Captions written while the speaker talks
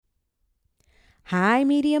Hi,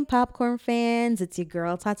 Medium Popcorn fans. It's your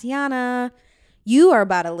girl, Tatiana. You are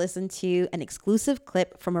about to listen to an exclusive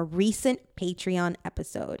clip from a recent Patreon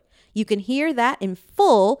episode. You can hear that in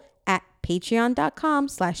full at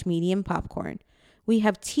patreon.com/medium popcorn. We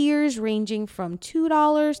have tiers ranging from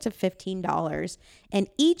 $2 to $15, and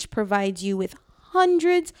each provides you with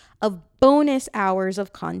hundreds of bonus hours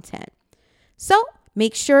of content. So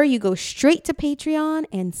make sure you go straight to Patreon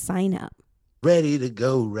and sign up. Ready to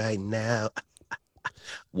go right now.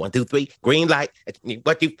 1, 2, 3, green light.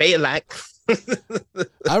 What you feel like?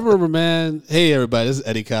 I remember, man. Hey, everybody, this is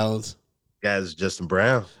Eddie Collins. Guys, Justin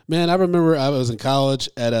Brown. Man, I remember I was in college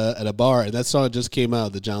at a bar, and that song just came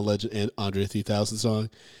out, the John Legend and Andre 3000 song.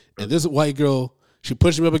 And this white girl, she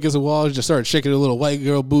pushed me up against the wall. She just started shaking her little white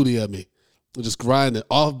girl booty at me, and just grinding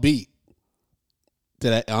off beat to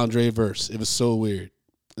that Andre verse. It was so weird.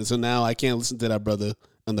 And so now I can't listen to that brother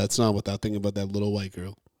on that song without thinking about that little white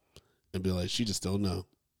girl and be like, she just don't know.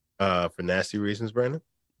 For nasty reasons, Brandon?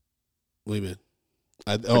 What do you mean?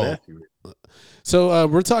 So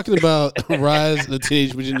we're talking about Rise of the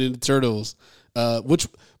Teenage Mutant Ninja Turtles, which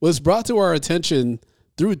was brought to our attention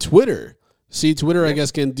through Twitter. See, Twitter, I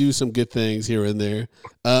guess, can do some good things here and there.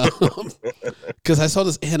 Because I saw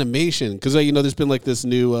this animation. Because, there's been like this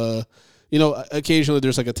new, occasionally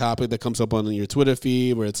there's like a topic that comes up on your Twitter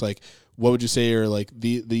feed where it's like, what would you say are like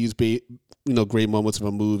these great moments of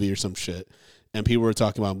a movie or some shit. And people were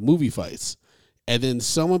talking about movie fights. And then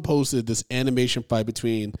someone posted this animation fight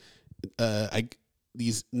between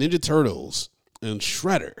these Ninja Turtles and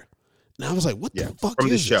Shredder. And I was like, what the fuck from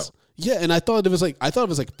is the this? show. Yeah, and I thought it was like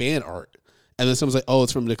fan art. And then someone's like, oh,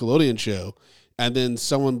 it's from a Nickelodeon show. And then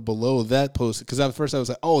someone below that posted, because at first I was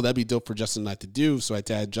like, oh, that'd be dope for Justin and I to do. So I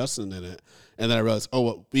tagged Justin in it. And then I realized, oh,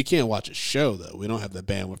 well, we can't watch a show, though. We don't have the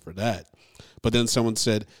bandwidth for that. But then someone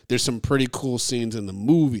said, there's some pretty cool scenes in the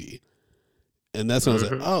movie. And that's when I was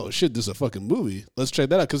like, oh, shit, this is a fucking movie. Let's check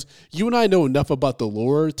that out. Because you and I know enough about the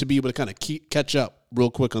lore to be able to kind of catch up real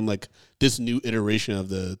quick on, like, this new iteration of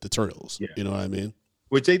the Turtles. Yeah. You know what I mean?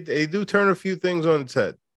 Which they do turn a few things on its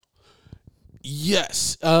head.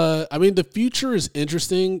 Yes. The future is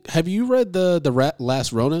interesting. Have you read the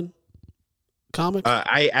Last Ronin comic?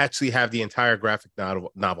 I actually have the entire graphic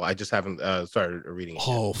novel. I just haven't started reading it.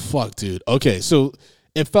 Oh, fuck, dude. Okay, so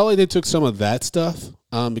it felt like they took some of that stuff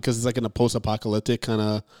because it's like in a post-apocalyptic kind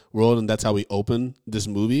of world, and that's how we open this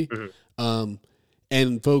movie.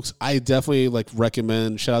 And folks, I definitely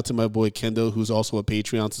recommend. Shout out to my boy Kendall, who's also a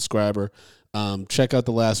Patreon subscriber. Check out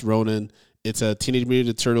The Last Ronin. It's a Teenage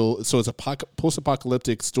Mutant Ninja Turtle. So it's a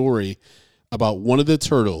post-apocalyptic story about one of the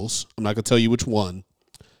turtles. I'm not gonna tell you which one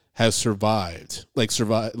has survived.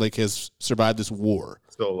 Has survived this war.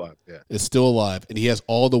 Still alive. Yeah, is still alive, and he has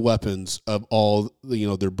all the weapons of all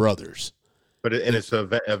their brothers. But it's a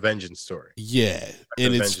vengeance story. Yeah,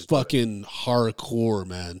 and it's fucking hardcore,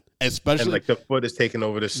 man. Especially and the foot is taking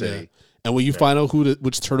over the city. Yeah. And when you find out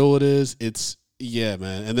which turtle it is, it's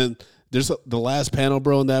man. And then there's the last panel,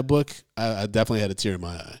 bro, in that book. I definitely had a tear in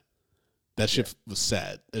my eye. That shit was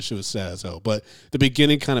sad. That shit was sad as hell. But the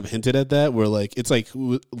beginning kind of hinted at that, where it's like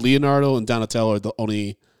Leonardo and Donatello are the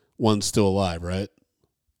only ones still alive, right?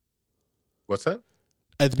 What's that?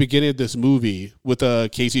 At the beginning of this movie with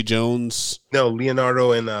Casey Jones. No,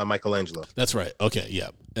 Leonardo and Michelangelo. That's right. Okay, yeah.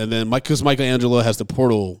 And then because Michelangelo has the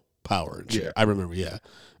portal power. And shit. Yeah. I remember, yeah.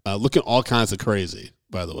 Looking all kinds of crazy,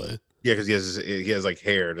 by the way. Yeah, because he has like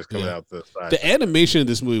hair that's coming out the side. The animation in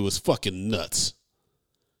this movie was fucking nuts.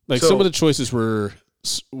 Some of the choices were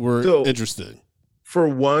interesting. For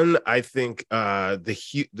one, I think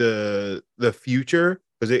the future,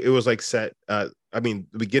 because it was like set. The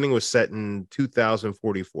beginning was set in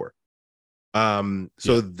 2044.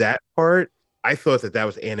 That part, I thought that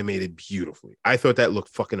was animated beautifully. I thought that looked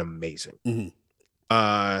fucking amazing.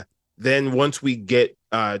 Mm-hmm. Then once we get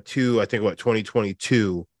to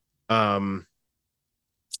 2022, I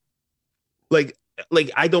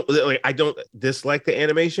don't dislike the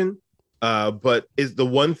animation, but is the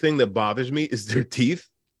one thing that bothers me is their teeth.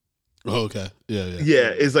 Oh, okay. Yeah.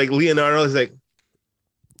 It's like Leonardo is like.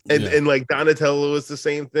 And like Donatello is the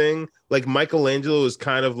same thing. Like Michelangelo is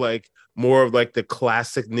kind of like more of like the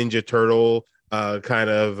classic Ninja Turtle kind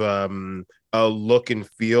of a look and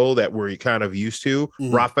feel that we're kind of used to.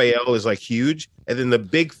 Mm-hmm. Raphael is like huge. And then the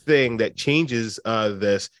big thing that changes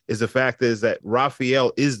this is the fact is that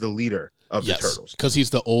Raphael is the leader of the Turtles. Because he's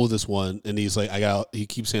the oldest one, and he's like, he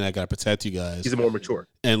keeps saying I gotta protect you guys. He's more mature.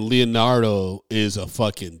 And Leonardo is a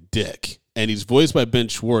fucking dick. And he's voiced by Ben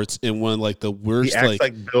Schwartz in one of the worst. He acts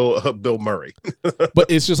like Bill Murray, but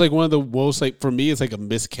it's just like one of the most for me, it's like a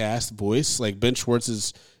miscast voice. Like Ben Schwartz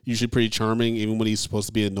is usually pretty charming, even when he's supposed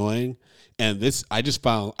to be annoying. And this, I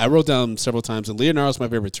wrote down several times, and Leonardo's my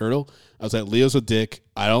favorite turtle. I was like, Leo's a dick.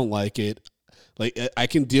 I don't like it. Like, I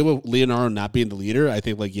can deal with Leonardo not being the leader. I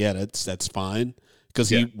think, like, yeah, that's fine because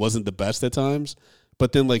he wasn't the best at times.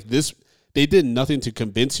 But then, like, this, they did nothing to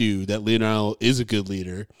convince you that Leonardo is a good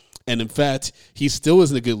leader. And in fact, he still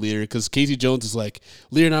isn't a good leader because Casey Jones is like,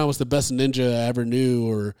 Leonardo was the best ninja I ever knew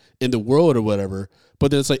or in the world or whatever.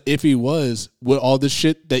 But then it's like, if he was, would all this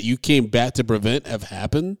shit that you came back to prevent have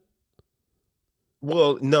happened?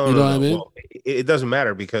 Well, no, you know what I mean? Well, it doesn't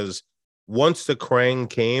matter because once the Krang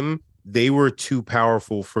came, they were too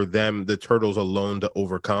powerful for them, the turtles alone, to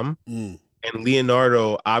overcome. And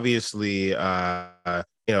Leonardo, obviously, after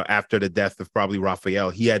the death of probably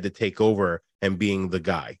Raphael, he had to take over and being the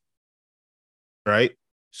guy. Right.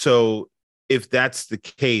 So if that's the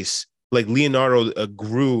case, like Leonardo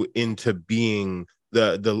grew into being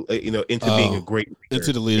being a great leader,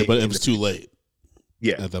 into the leader, but it was too late.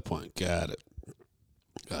 Yeah, at that point. Got it.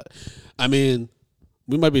 I mean,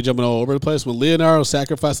 we might be jumping all over the place. When Leonardo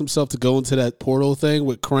sacrificed himself to go into that portal thing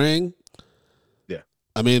with Krang,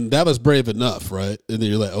 I mean, that was brave enough, right? And then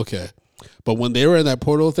you're like, okay. But when they were in that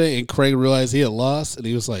portal thing and Krang realized he had lost, and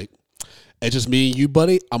he was like, it's just me and you,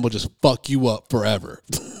 buddy. I'm going to just fuck you up forever.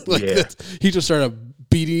 He just started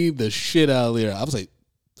beating the shit out of Leonardo. I was like,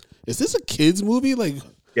 is this a kid's movie? Like,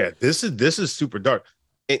 yeah, this is super dark.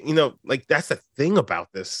 And, like, that's the thing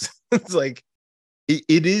about this. It's like,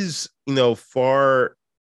 it is, far,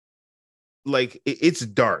 like, it's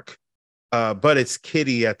dark, but it's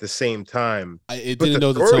kiddie at the same time. It but didn't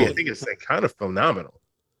know the story, tone. I think it's like kind of phenomenal.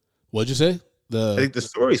 What'd you say? I think the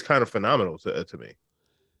story is kind of phenomenal to me.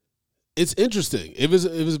 It's interesting. It was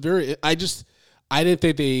very. I didn't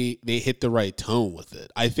think they hit the right tone with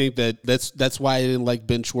it. I think that's why I didn't like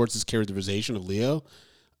Ben Schwartz's characterization of Leo,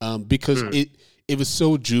 because it was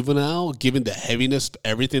so juvenile, given the heaviness of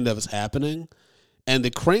everything that was happening, and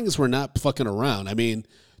the Krangs were not fucking around. I mean,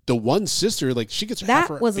 the one sister, like, she gets half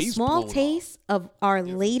her that was a face small blown taste of our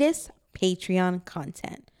latest Patreon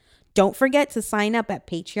content. Don't forget to sign up at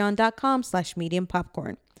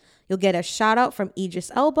patreon.com/mediumpopcorn. You'll get a shout out from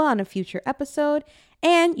Idris Elba on a future episode,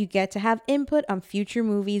 and you get to have input on future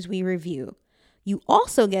movies we review. You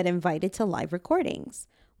also get invited to live recordings.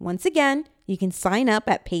 Once again, you can sign up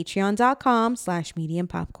at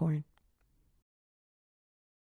patreon.com/mediumpopcorn.